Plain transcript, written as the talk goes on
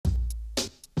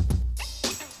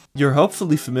You're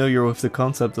hopefully familiar with the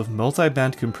concept of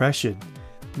multiband compression.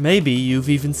 Maybe you've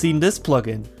even seen this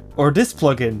plugin, or this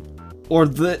plugin, or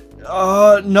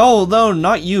no,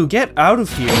 not you, get out of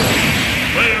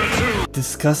here.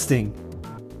 Disgusting.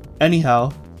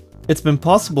 Anyhow, it's been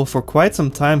possible for quite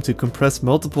some time to compress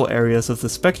multiple areas of the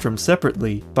spectrum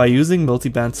separately by using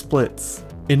multiband splits.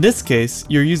 In this case,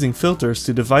 you're using filters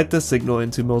to divide the signal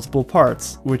into multiple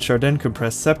parts, which are then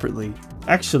compressed separately.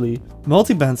 Actually,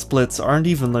 multiband splits aren't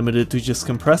even limited to just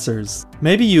compressors.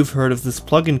 Maybe you've heard of this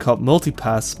plugin called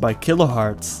Multipass by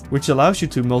Kilohertz, which allows you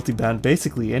to multiband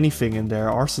basically anything in their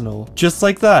arsenal. Just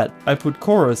like that, I put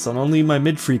chorus on only my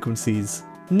mid frequencies.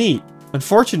 Neat.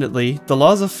 Unfortunately, the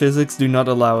laws of physics do not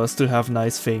allow us to have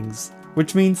nice things,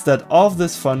 which means that all of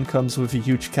this fun comes with a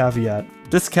huge caveat.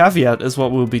 This caveat is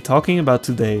what we'll be talking about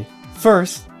today.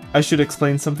 First, I should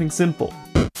explain something simple.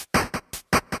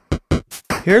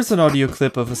 Here's an audio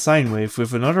clip of a sine wave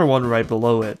with another one right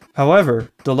below it.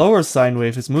 However, the lower sine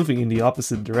wave is moving in the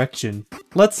opposite direction.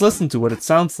 Let's listen to what it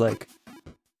sounds like.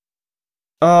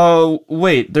 Oh,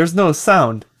 wait, there's no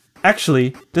sound.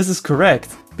 Actually, this is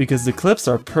correct, because the clips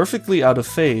are perfectly out of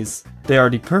phase. They are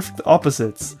the perfect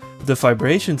opposites. The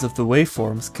vibrations of the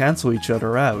waveforms cancel each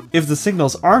other out. If the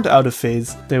signals aren't out of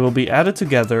phase, they will be added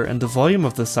together and the volume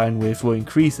of the sine wave will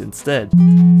increase instead.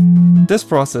 This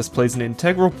process plays an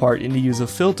integral part in the use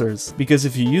of filters, because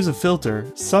if you use a filter,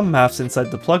 some maths inside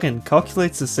the plugin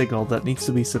calculates the signal that needs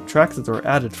to be subtracted or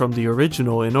added from the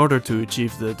original in order to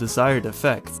achieve the desired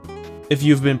effect. If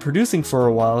you've been producing for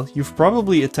a while, you've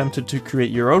probably attempted to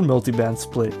create your own multiband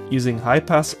split using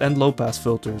high-pass and low-pass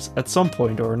filters at some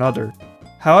point or another.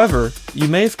 However, you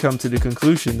may have come to the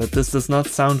conclusion that this does not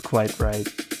sound quite right.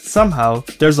 Somehow,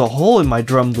 there's a hole in my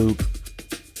drum loop.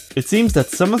 It seems that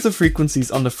some of the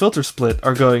frequencies on the filter split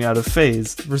are going out of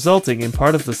phase, resulting in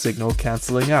part of the signal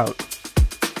cancelling out.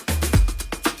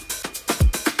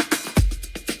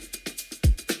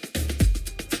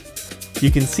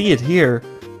 You can see it here.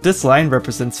 This line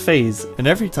represents phase, and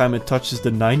every time it touches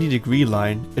the 90-degree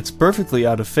line, it's perfectly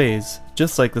out of phase,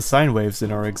 just like the sine waves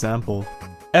in our example.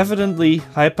 Evidently,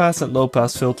 high-pass and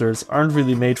low-pass filters aren't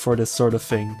really made for this sort of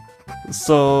thing.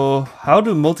 So, how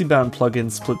do multiband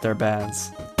plugins split their bands?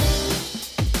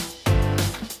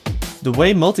 The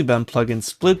way multiband plugins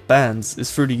split bands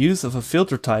is through the use of a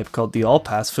filter type called the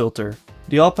Allpass filter.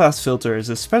 The Allpass filter is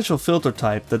a special filter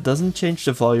type that doesn't change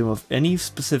the volume of any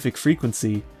specific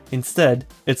frequency. Instead,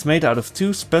 it's made out of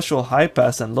two special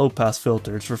high-pass and low-pass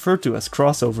filters referred to as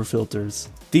crossover filters.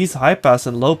 These high-pass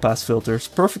and low-pass filters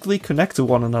perfectly connect to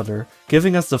one another,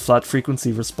 giving us the flat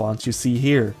frequency response you see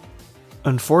here.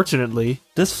 Unfortunately,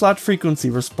 this flat frequency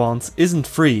response isn't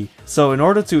free, so in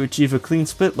order to achieve a clean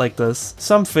split like this,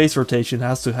 some phase rotation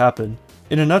has to happen.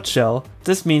 In a nutshell,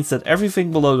 this means that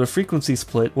everything below the frequency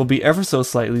split will be ever so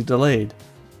slightly delayed.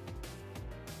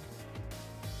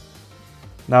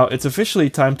 Now it's officially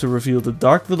time to reveal the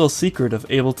dark little secret of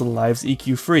Ableton Live's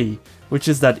EQ3, which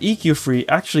is that EQ3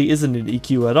 actually isn't an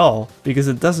EQ at all, because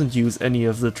it doesn't use any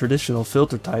of the traditional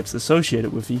filter types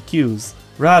associated with EQs.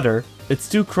 Rather, it's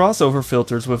two crossover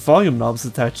filters with volume knobs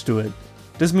attached to it.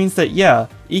 This means that yeah,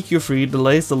 EQ3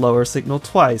 delays the lower signal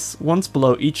twice, once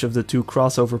below each of the two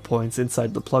crossover points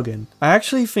inside the plugin. I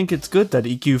actually think it's good that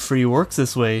EQ3 works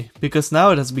this way, because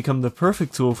now it has become the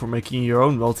perfect tool for making your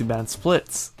own multiband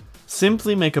splits.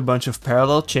 Simply make a bunch of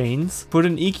parallel chains, put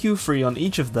an EQ3 on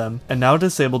each of them, and now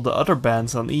disable the other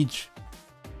bands on each.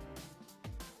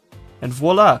 And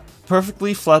voila!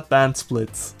 Perfectly flat band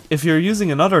splits. If you're using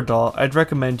another DAW, I'd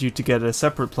recommend you to get a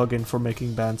separate plugin for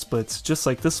making band splits, just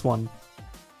like this one.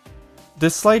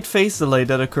 This slight phase delay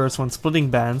that occurs when splitting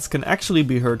bands can actually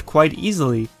be heard quite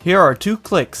easily. Here are two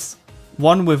clicks,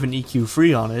 one with an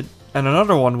EQ3 on it, and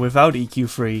another one without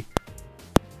EQ3.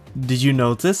 Did you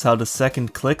notice how the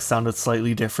second click sounded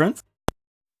slightly different?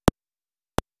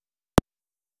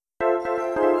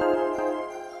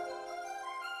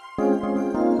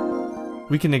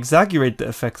 We can exaggerate the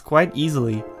effect quite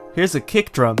easily. Here's a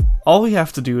kick drum. All we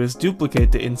have to do is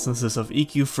duplicate the instances of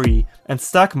EQ3 and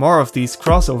stack more of these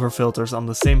crossover filters on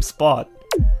the same spot.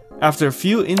 After a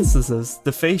few instances,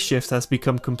 the phase shift has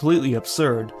become completely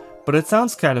absurd, but it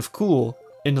sounds kind of cool.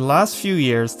 In the last few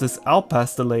years, this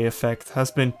Allpass delay effect has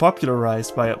been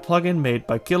popularized by a plugin made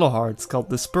by Kilohertz called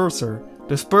Disperser.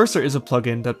 Disperser is a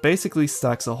plugin that basically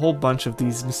stacks a whole bunch of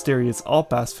these mysterious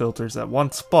Allpass filters at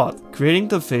one spot, creating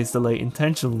the phase delay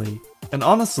intentionally. And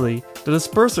honestly, the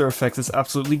Disperser effect is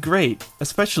absolutely great,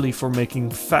 especially for making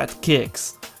fat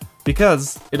kicks,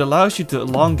 because it allows you to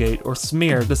elongate or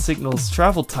smear the signal's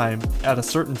travel time at a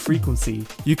certain frequency.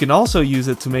 You can also use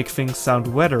it to make things sound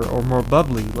wetter or more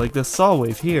bubbly, like this saw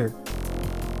wave here.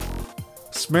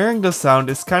 Smearing the sound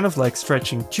is kind of like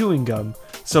stretching chewing gum,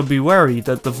 so be wary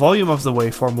that the volume of the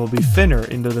waveform will be thinner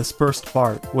in the dispersed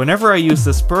part. Whenever I use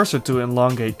Disperser to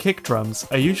elongate kick drums,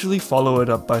 I usually follow it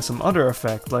up by some other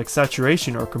effect like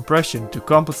saturation or compression to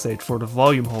compensate for the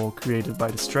volume hole created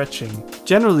by the stretching.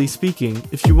 Generally speaking,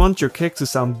 if you want your kick to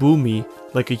sound boomy,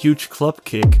 like a huge club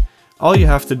kick, all you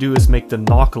have to do is make the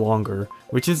knock longer,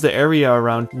 which is the area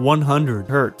around 100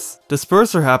 Hz.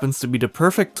 Disperser happens to be the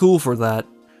perfect tool for that.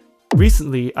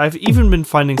 Recently, I've even been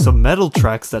finding some metal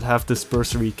tracks that have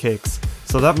dispersory kicks,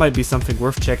 so that might be something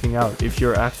worth checking out if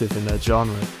you're active in that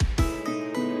genre.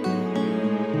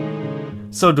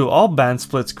 So do all band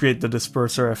splits create the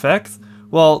disperser effect?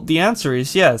 Well, the answer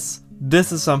is yes.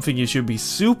 This is something you should be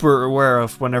super aware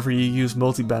of whenever you use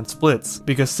multiband splits,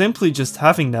 because simply just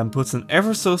having them puts an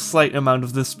ever so slight amount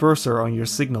of disperser on your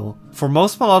signal. For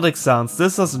most melodic sounds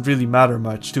this doesn't really matter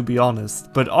much, to be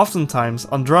honest, but oftentimes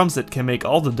on drums it can make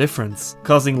all the difference,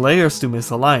 causing layers to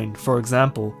misalign, for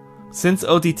example. Since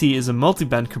OTT is a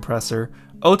multiband compressor,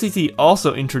 OTT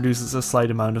also introduces a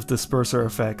slight amount of disperser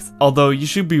effect, although you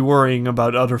should be worrying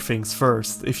about other things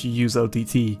first if you use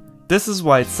OTT. This is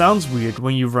why it sounds weird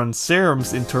when you run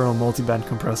Serum's internal multiband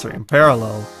compressor in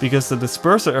parallel, because the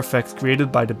disperser effect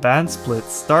created by the band split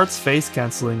starts phase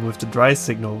cancelling with the dry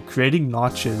signal, creating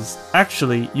notches.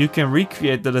 Actually, you can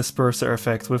recreate the disperser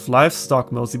effect with live stock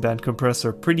multiband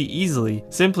compressor pretty easily,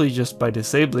 simply just by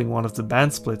disabling one of the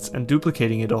band splits and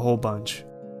duplicating it a whole bunch.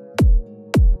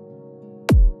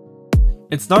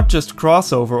 It's not just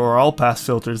crossover or Allpass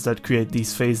filters that create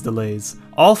these phase delays.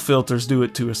 All filters do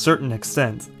it to a certain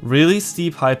extent. Really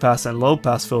steep high pass and low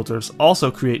pass filters also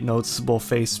create noticeable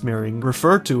phase smearing,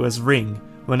 referred to as ring.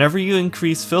 Whenever you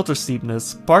increase filter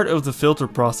steepness, part of the filter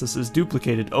process is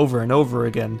duplicated over and over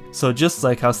again, so just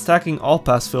like how stacking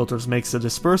Allpass filters makes the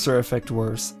disperser effect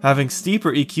worse, having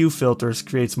steeper EQ filters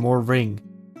creates more ring.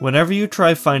 Whenever you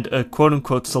try find a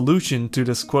quote-unquote solution to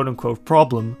this quote-unquote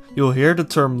problem, you'll hear the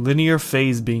term linear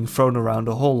phase being thrown around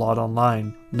a whole lot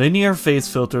online. Linear phase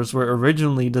filters were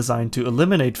originally designed to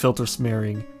eliminate filter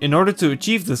smearing. In order to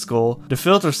achieve this goal, the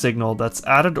filter signal that's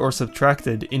added or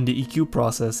subtracted in the EQ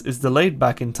process is delayed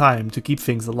back in time to keep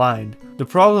things aligned. The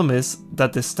problem is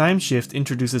that this time shift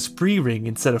introduces pre-ring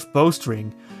instead of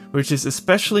post-ring, which is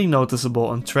especially noticeable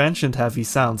on transient heavy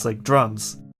sounds like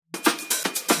drums.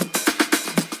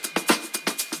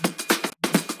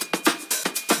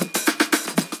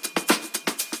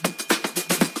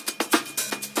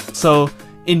 So,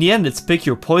 in the end it's pick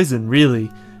your poison really.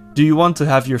 Do you want to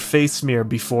have your phase smear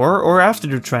before or after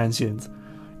the transient?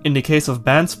 In the case of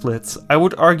band splits, I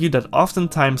would argue that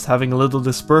oftentimes having a little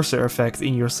disperser effect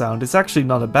in your sound is actually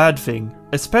not a bad thing,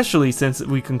 especially since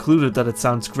we concluded that it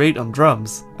sounds great on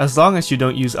drums. As long as you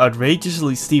don't use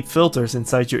outrageously steep filters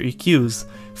inside your EQs,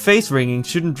 phase ringing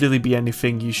shouldn't really be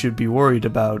anything you should be worried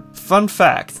about. Fun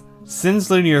fact! Since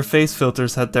linear phase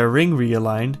filters had their ring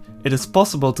realigned, it is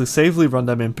possible to safely run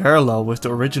them in parallel with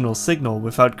the original signal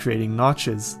without creating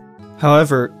notches.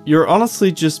 However, you're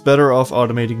honestly just better off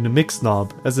automating the mix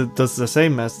knob, as it does the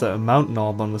same as the amount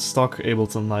knob on the stock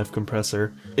Ableton Live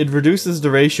compressor. It reduces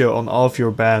the ratio on all of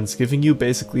your bands, giving you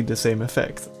basically the same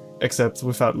effect, except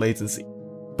without latency.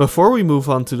 Before we move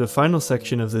on to the final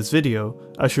section of this video,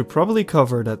 I should probably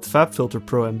cover that FabFilter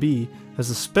Pro MB has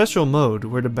a special mode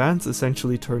where the bands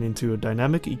essentially turn into a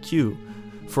dynamic EQ,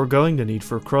 foregoing the need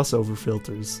for crossover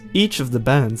filters. Each of the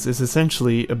bands is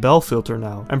essentially a bell filter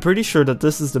now. I'm pretty sure that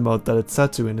this is the mode that it's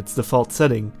set to in its default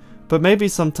setting, but maybe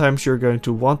sometimes you're going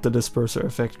to want the disperser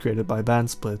effect created by band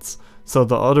splits, so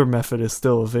the other method is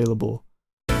still available.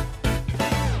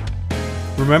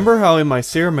 Remember how in my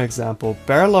Serum example,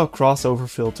 parallel crossover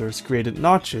filters created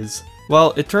notches?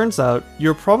 Well, it turns out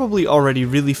you're probably already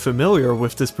really familiar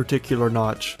with this particular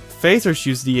notch. Phasers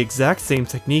use the exact same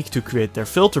technique to create their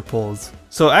filter poles.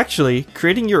 So actually,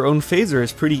 creating your own phaser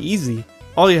is pretty easy.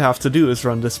 All you have to do is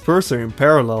run Disperser in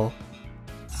parallel.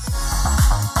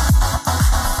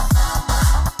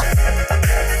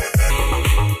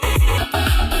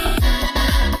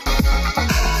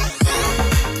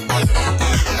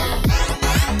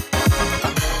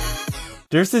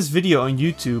 There's this video on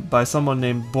YouTube by someone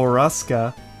named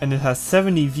Boraska, and it has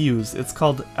 70 views. It's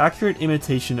called Accurate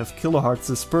Imitation of Kilohertz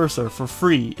Disperser for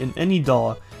free in any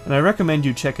DAW, and I recommend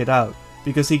you check it out,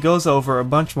 because he goes over a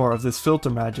bunch more of this filter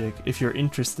magic if you're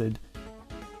interested.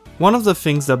 One of the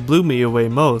things that blew me away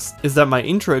most is that my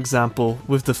intro example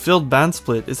with the filled band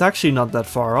split is actually not that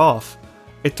far off.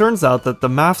 It turns out that the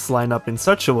maths line up in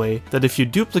such a way that if you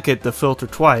duplicate the filter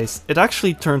twice, it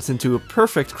actually turns into a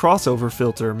perfect crossover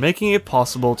filter, making it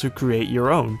possible to create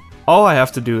your own. All I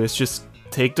have to do is just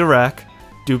take the rack,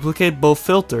 duplicate both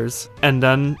filters, and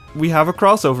then we have a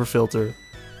crossover filter.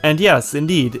 And yes,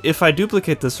 indeed, if I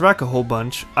duplicate this rack a whole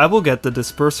bunch, I will get the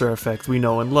disperser effect we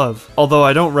know and love. Although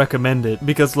I don't recommend it,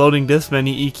 because loading this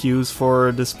many EQs for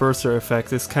a disperser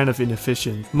effect is kind of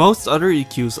inefficient. Most other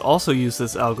EQs also use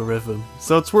this algorithm,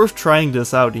 so it's worth trying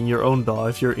this out in your own DAW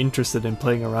if you're interested in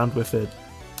playing around with it.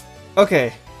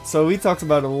 Okay, so we talked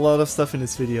about a lot of stuff in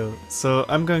this video, so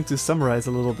I'm going to summarize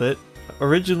a little bit.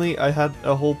 Originally, I had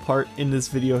a whole part in this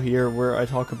video here where I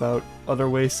talk about other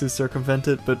ways to circumvent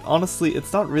it, but honestly,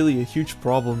 it's not really a huge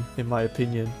problem in my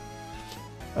opinion.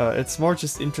 It's more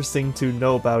just interesting to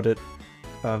know about it.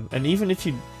 And even if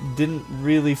you didn't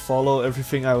really follow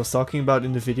everything I was talking about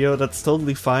in the video, that's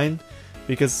totally fine,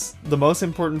 because the most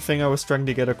important thing I was trying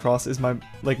to get across is my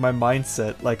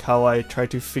mindset, like how I try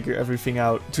to figure everything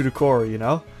out to the core, you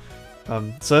know?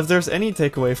 So if there's any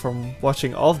takeaway from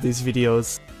watching all of these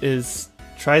videos, is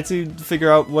try to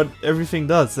figure out what everything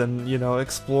does and, you know,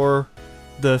 explore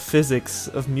the physics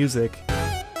of music.